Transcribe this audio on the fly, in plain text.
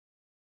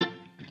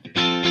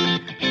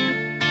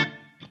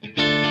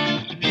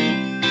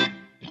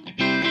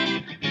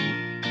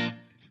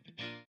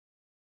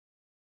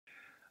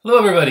Hello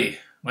everybody,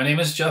 my name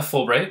is Jeff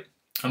Fullbright.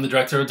 I'm the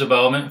Director of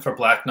Development for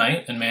Black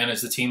Knight and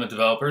manage the team of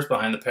developers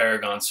behind the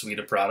Paragon suite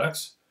of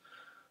products.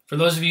 For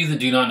those of you that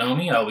do not know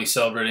me, I'll be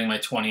celebrating my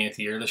 20th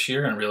year this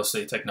year in real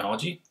estate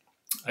technology.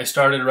 I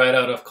started right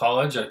out of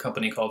college at a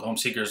company called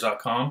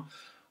homeseekers.com,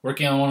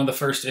 working on one of the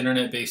first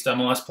internet-based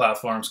MLS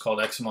platforms called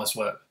MLS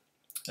Web.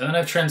 And then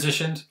I've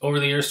transitioned over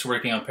the years to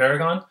working on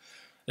Paragon,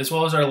 as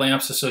well as our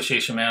LAMPS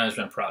association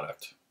management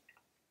product.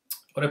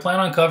 What I plan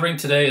on covering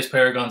today is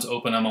Paragon's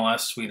Open MLS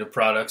suite of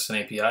products and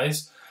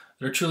APIs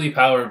that are truly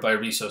powered by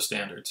RESO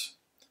standards.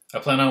 I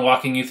plan on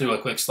walking you through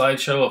a quick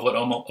slideshow of what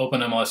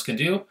Open MLS can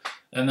do,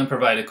 and then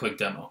provide a quick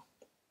demo.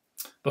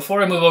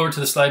 Before I move over to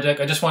the slide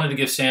deck, I just wanted to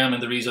give Sam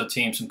and the RESO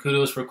team some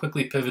kudos for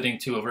quickly pivoting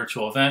to a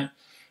virtual event,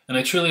 and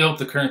I truly hope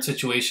the current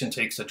situation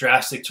takes a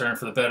drastic turn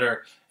for the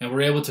better, and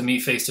we're able to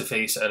meet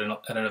face-to-face at an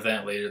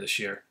event later this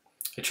year.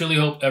 I truly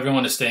hope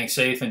everyone is staying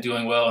safe and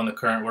doing well in the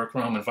current work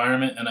from home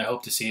environment, and I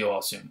hope to see you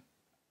all soon.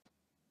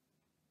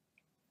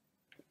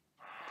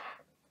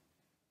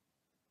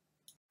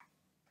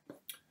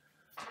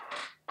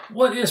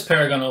 What is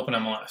Paragon Open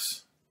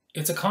MLS?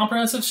 It's a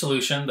comprehensive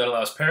solution that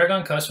allows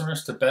Paragon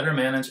customers to better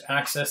manage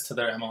access to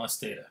their MLS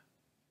data.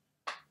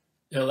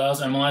 It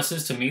allows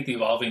MLSs to meet the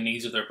evolving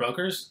needs of their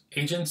brokers,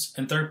 agents,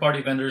 and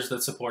third-party vendors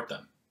that support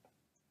them.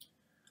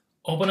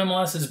 Open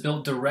MLS is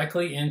built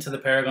directly into the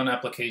Paragon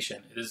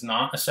application. It is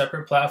not a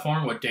separate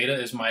platform where data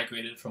is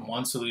migrated from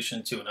one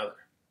solution to another.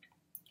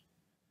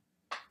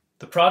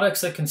 The products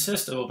that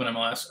consist of Open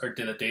MLS are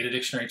the Data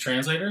Dictionary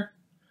Translator,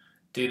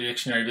 Data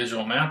Dictionary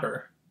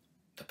Visualmapper,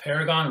 the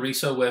Paragon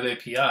RESO Web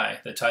API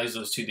that ties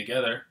those two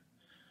together,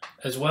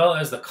 as well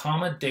as the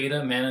Comma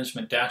Data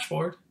Management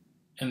Dashboard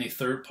and the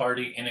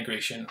third-party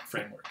integration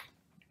framework.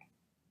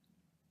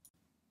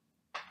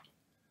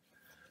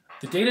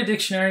 The Data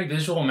Dictionary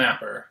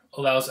Visualmapper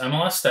allows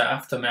MLS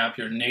staff to map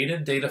your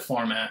native data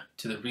format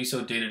to the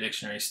RESO Data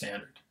Dictionary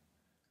standard.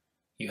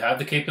 You have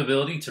the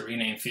capability to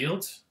rename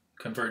fields,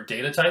 convert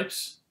data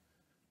types,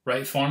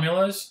 write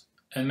formulas,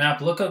 and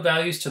map lookup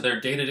values to their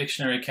data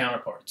dictionary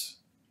counterparts.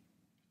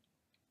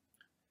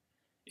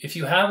 If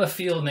you have a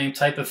field named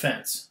type of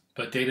fence,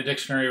 but data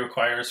dictionary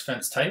requires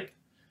fence type,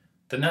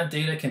 then that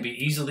data can be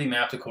easily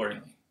mapped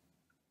accordingly.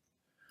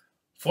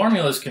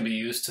 Formulas can be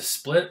used to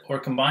split or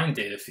combine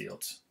data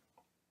fields.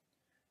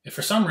 If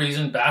for some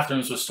reason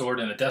bathrooms was stored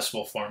in a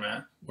decimal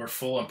format, where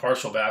full and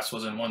partial baths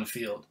was in one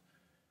field,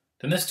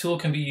 then this tool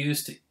can be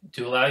used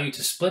to allow you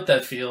to split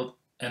that field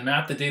and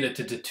map the data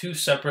to two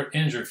separate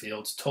integer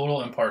fields, total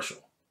and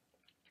partial.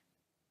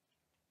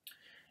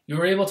 You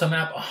are able to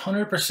map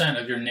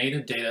 100% of your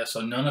native data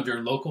so none of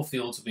your local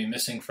fields will be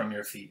missing from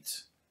your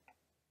feeds.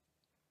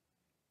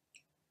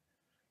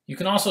 You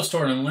can also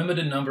store an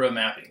unlimited number of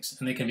mappings,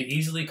 and they can be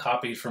easily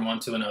copied from one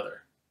to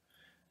another.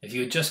 If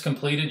you had just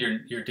completed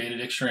your Data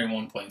Dictionary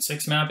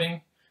 1.6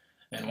 mapping,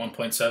 and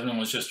 1.7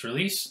 was just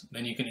released,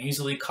 then you can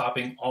easily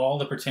copy all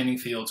the pertaining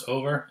fields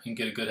over and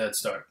get a good head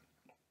start.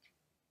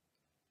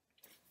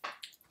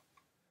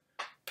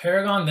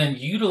 Paragon then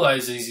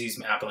utilizes these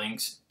map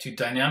links to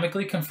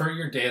dynamically convert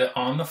your data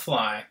on the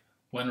fly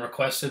when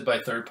requested by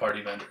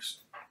third-party vendors.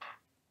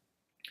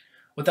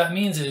 What that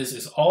means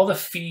is all the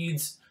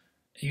feeds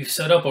you've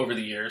set up over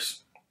the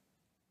years,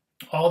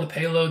 all the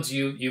payloads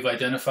you've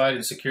identified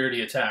and security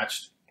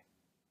attached,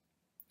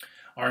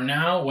 are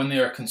now, when they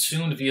are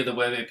consumed via the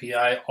Web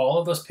API, all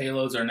of those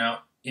payloads are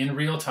now in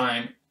real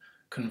time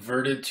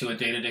converted to a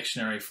data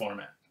dictionary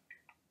format.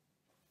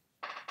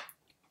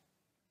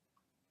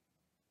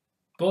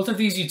 Both of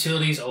these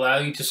utilities allow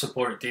you to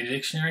support Data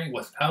Dictionary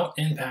without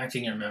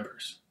impacting your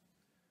members.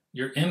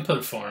 Your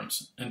input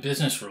forms and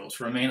business rules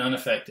remain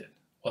unaffected,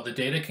 while the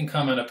data can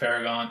come out of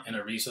Paragon in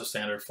a RESO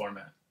standard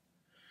format.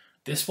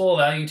 This will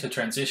allow you to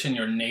transition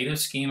your native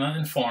schema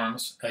and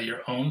forms at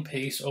your own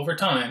pace over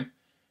time,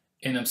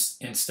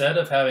 instead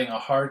of having a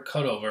hard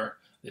cutover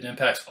that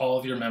impacts all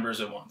of your members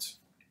at once.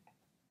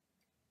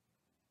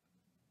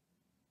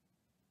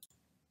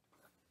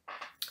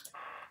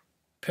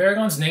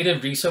 Paragon's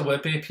native RESO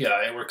Web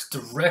API works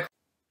directly.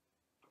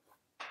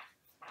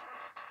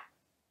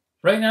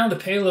 Right now, the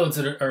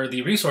payloads or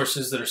the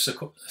resources that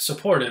are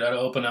supported out of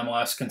Open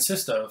MLS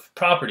consist of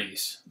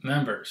properties,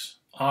 members,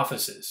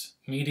 offices,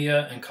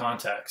 media, and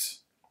contacts.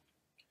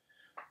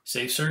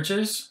 Safe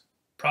searches,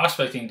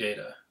 prospecting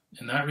data.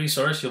 In that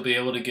resource, you'll be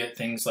able to get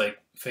things like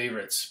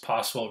favorites,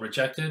 possible,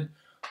 rejected,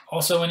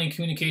 also any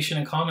communication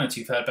and comments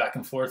you've had back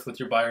and forth with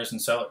your buyers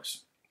and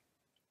sellers.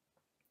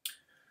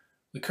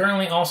 We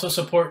currently also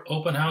support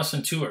open house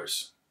and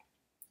tours.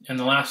 In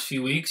the last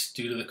few weeks,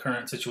 due to the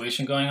current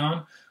situation going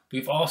on,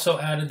 we've also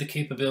added the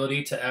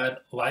capability to add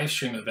live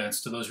stream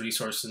events to those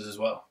resources as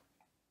well.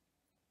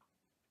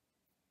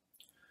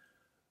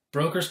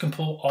 Brokers can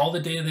pull all the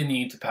data they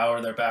need to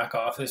power their back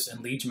office and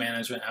lead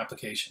management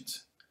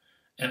applications.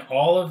 And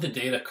all of the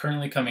data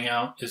currently coming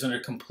out is under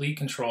complete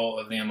control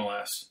of the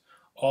MLS.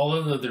 All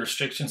of the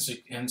restrictions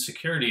and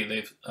security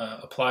they've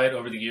applied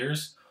over the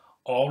years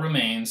all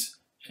remains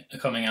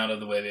coming out of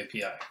the Web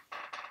API.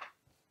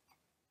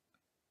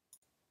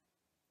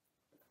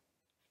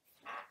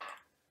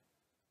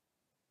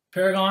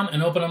 Paragon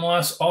and Open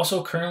MLS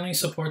also currently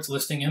supports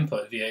listing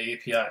input via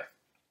API.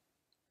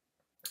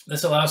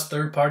 This allows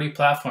third-party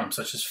platforms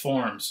such as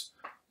forms,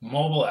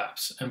 mobile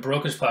apps, and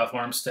brokerage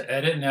platforms to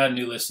edit and add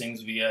new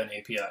listings via an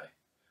API.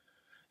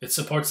 It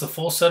supports the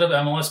full set of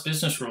MLS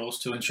business rules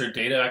to ensure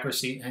data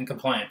accuracy and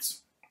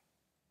compliance.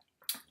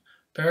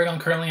 Paragon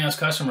currently has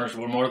customers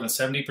where more than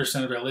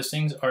 70% of their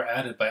listings are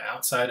added by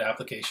outside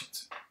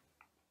applications.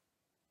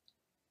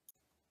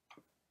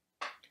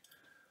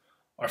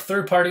 Our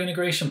third-party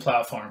integration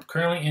platform,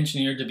 currently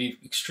engineered to be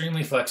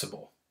extremely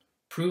flexible.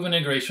 Proven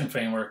integration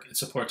framework, it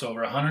supports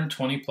over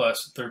 120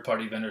 plus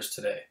third-party vendors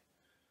today.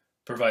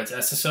 Provides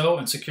SSO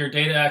and secure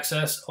data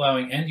access,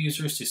 allowing end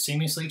users to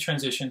seamlessly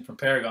transition from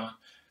Paragon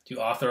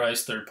to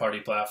authorized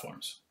third-party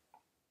platforms.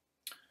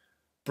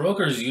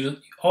 Brokers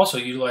also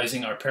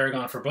utilizing our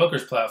Paragon for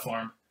Brokers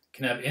platform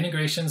can have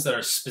integrations that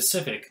are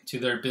specific to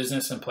their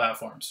business and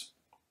platforms.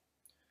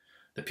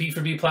 The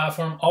P4B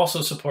platform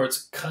also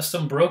supports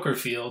custom broker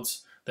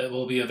fields that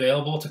will be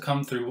available to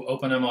come through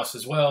Open MLS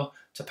as well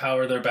to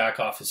power their back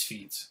office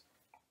feeds.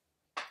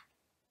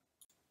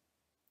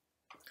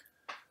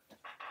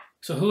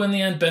 So who in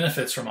the end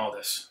benefits from all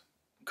this?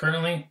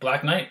 Currently,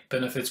 Black Knight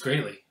benefits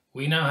greatly.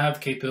 We now have the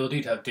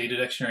capability to have data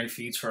dictionary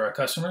feeds for our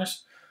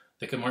customers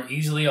that can more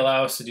easily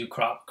allow us to do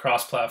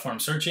cross-platform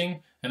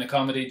searching and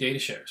accommodate data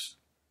shares.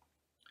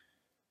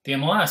 The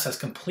MLS has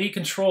complete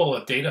control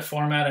of data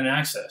format and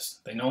access.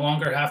 They no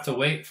longer have to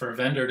wait for a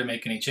vendor to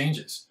make any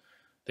changes.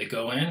 They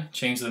go in,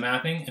 change the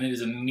mapping, and it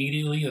is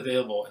immediately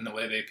available in the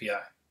Web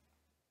API.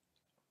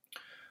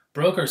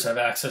 Brokers have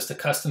access to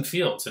custom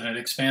fields and an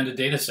expanded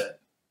data set.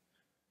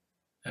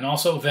 And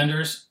also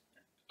vendors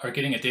are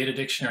getting a data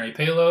dictionary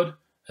payload,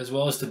 as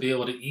well as to be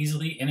able to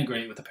easily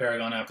integrate with the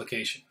Paragon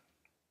application.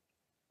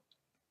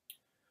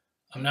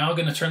 I'm now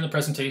going to turn the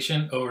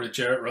presentation over to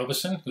Jarrett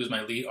Robeson, who's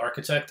my lead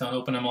architect on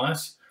Open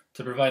MLS,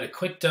 to provide a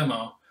quick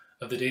demo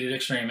of the data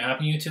dictionary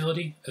mapping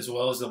utility, as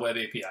well as the Web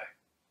API.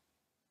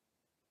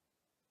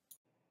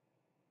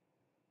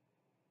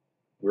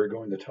 We're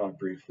going to talk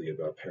briefly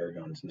about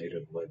Paragon's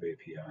native Web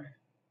API.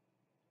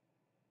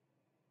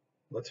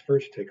 Let's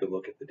first take a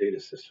look at the Data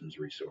Systems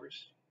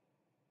resource.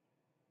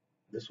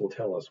 This will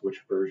tell us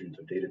which versions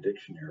of Data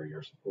Dictionary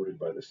are supported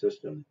by the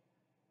system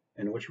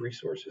and which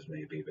resources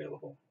may be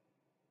available.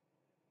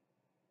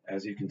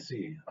 As you can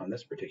see, on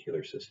this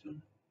particular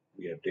system,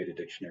 we have Data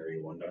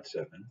Dictionary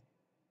 1.7,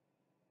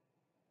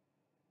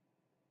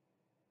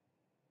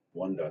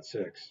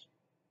 1.6,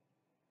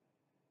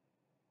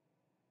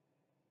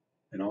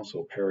 and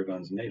also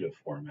Paragon's native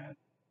format.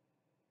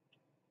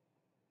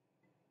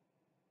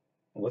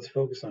 Well, let's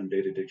focus on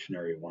Data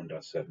Dictionary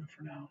 1.7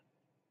 for now.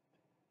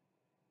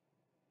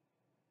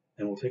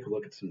 And we'll take a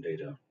look at some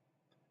data.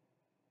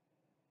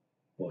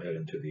 We'll head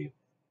into the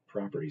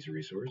Properties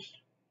resource.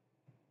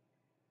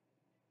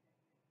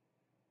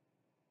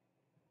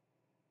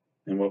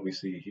 And what we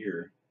see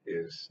here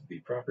is the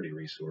property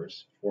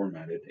resource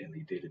formatted in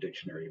the Data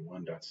Dictionary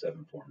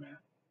 1.7 format.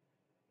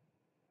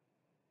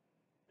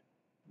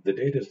 The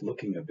data is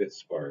looking a bit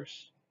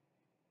sparse.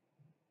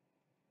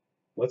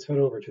 Let's head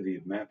over to the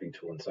mapping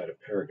tool inside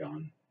of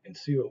Paragon and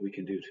see what we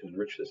can do to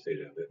enrich this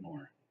data a bit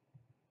more.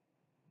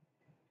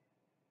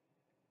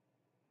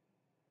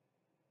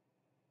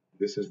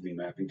 This is the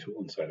mapping tool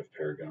inside of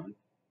Paragon.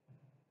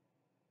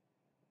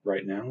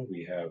 Right now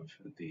we have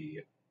the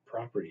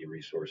property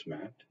resource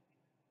mapped,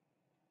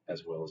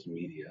 as well as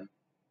media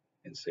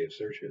and saved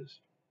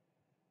searches.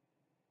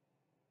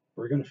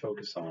 We're going to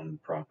focus on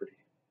property.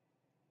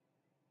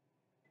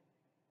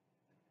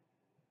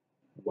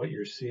 What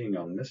you're seeing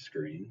on this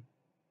screen,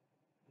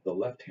 the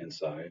left-hand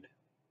side,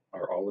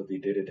 are all of the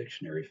data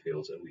dictionary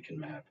fields that we can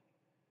map.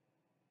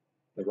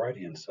 The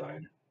right-hand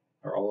side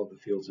are all of the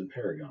fields in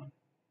Paragon.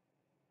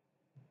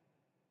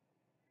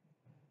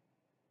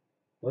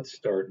 Let's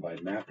start by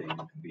mapping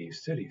the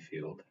city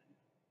field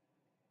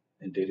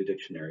in Data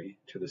Dictionary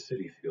to the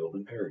city field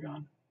in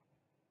Paragon.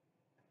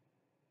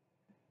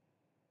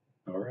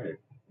 All right,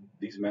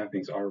 these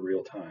mappings are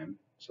real time,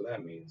 so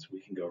that means we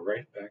can go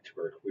right back to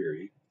our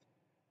query,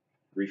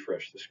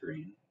 refresh the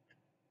screen,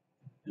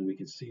 and we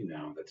can see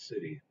now that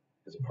city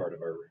is a part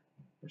of our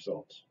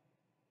results.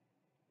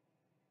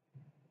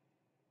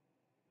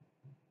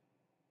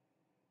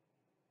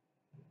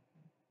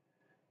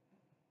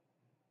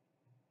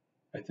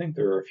 I think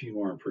there are a few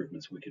more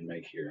improvements we can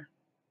make here.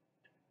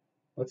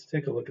 Let's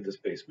take a look at this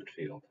basement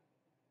field.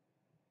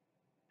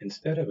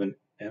 Instead of an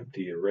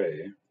empty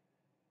array,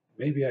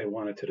 maybe I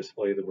wanted to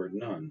display the word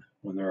none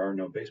when there are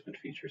no basement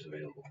features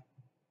available.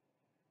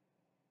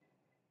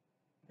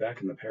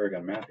 Back in the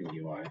Paragon Mapping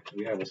UI,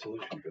 we have a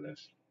solution for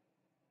this.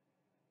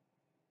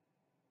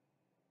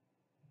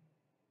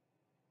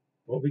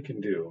 What we can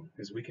do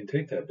is we can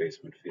take that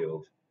basement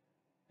field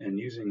and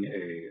using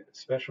a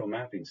special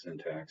mapping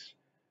syntax,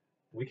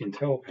 we can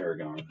tell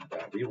Paragon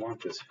that we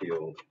want this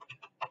field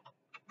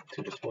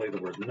to display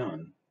the word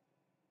none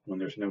when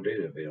there's no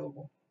data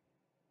available.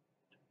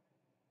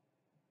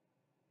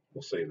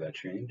 We'll save that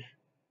change.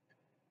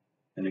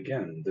 And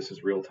again, this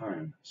is real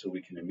time, so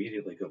we can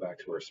immediately go back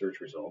to our search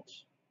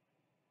results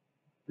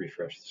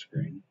refresh the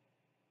screen.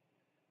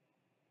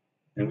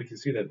 And we can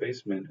see that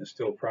basement is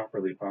still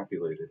properly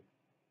populated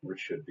where it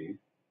should be.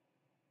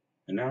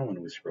 And now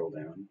when we scroll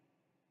down,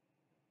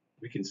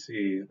 we can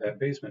see that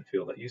basement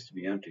field that used to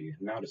be empty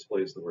now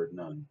displays the word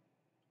none.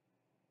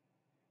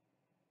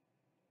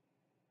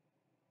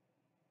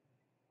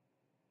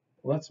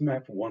 Let's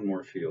map one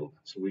more field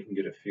so we can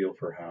get a feel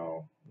for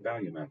how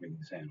value mapping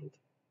is handled.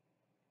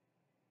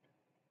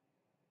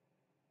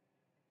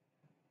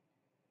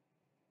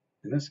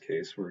 In this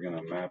case, we're going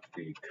to map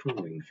the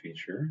cooling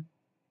feature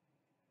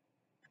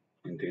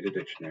in Data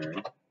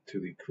Dictionary to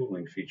the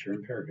cooling feature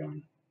in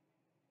Paragon.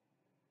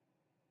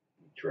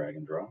 Drag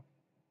and drop.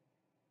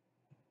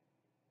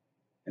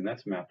 And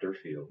that's mapped our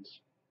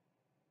fields.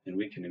 And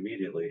we can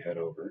immediately head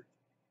over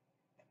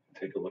and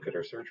take a look at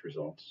our search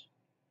results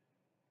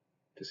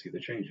to see the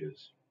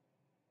changes.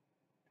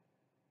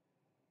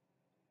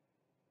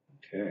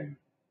 Okay.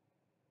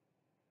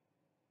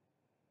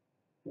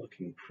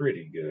 Looking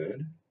pretty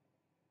good.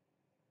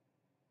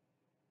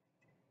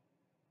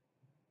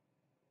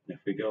 If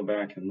we go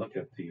back and look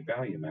at the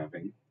value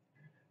mapping,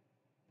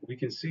 we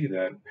can see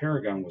that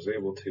Paragon was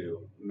able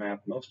to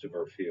map most of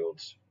our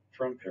fields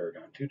from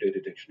Paragon to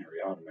Data Dictionary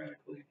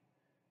automatically.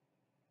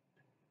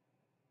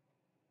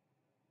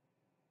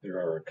 There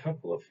are a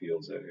couple of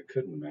fields that it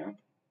couldn't map,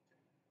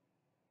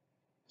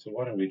 so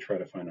why don't we try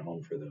to find a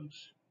home for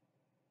those?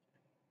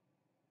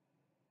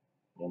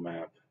 We'll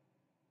map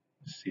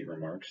C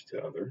remarks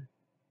to other,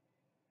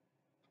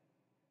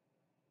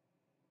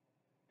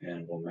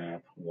 and we'll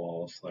map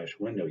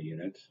wall/window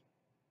units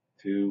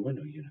to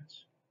window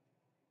units.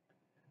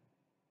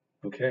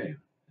 Okay,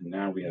 and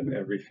now we have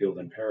every field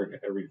in Paragon,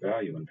 every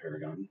value in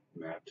Paragon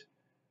mapped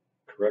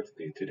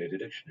correctly to Data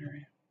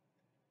Dictionary.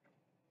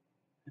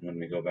 And when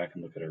we go back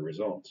and look at our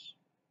results,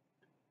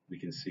 we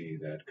can see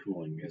that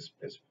cooling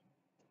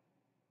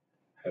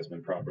has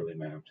been properly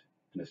mapped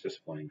and is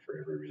displaying for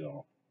every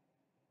result.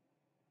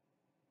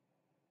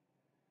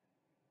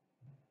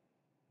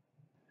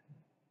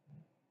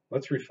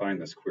 Let's refine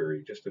this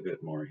query just a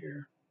bit more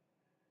here.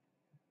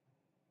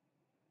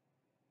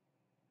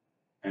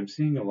 I'm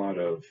seeing a lot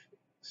of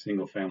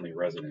single-family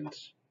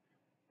residents,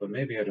 but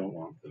maybe I don't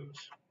want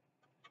those.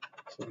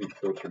 So let me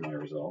filter my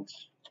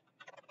results.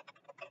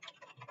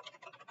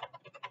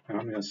 And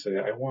I'm going to say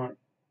I want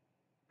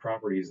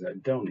properties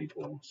that don't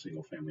equal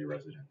single-family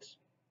residents.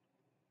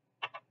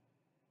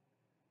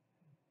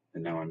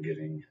 And now I'm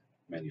getting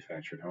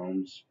manufactured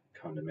homes,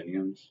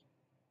 condominiums,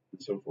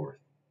 and so forth.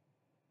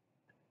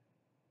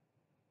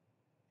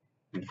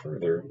 And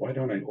further, why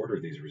don't I order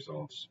these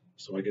results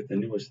so I get the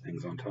newest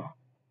things on top?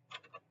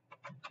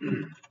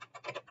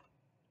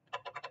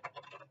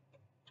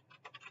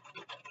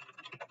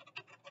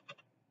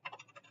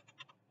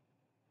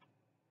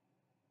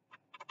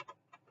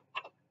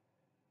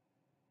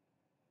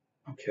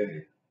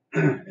 Okay,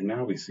 and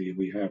now we see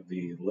we have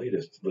the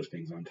latest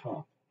listings on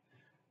top,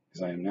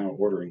 because I am now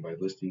ordering by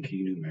listing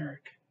key numeric.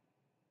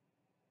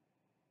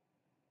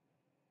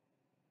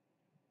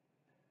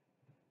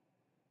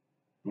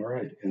 All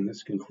right, and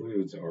this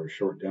concludes our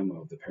short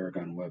demo of the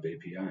Paragon Web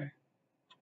API.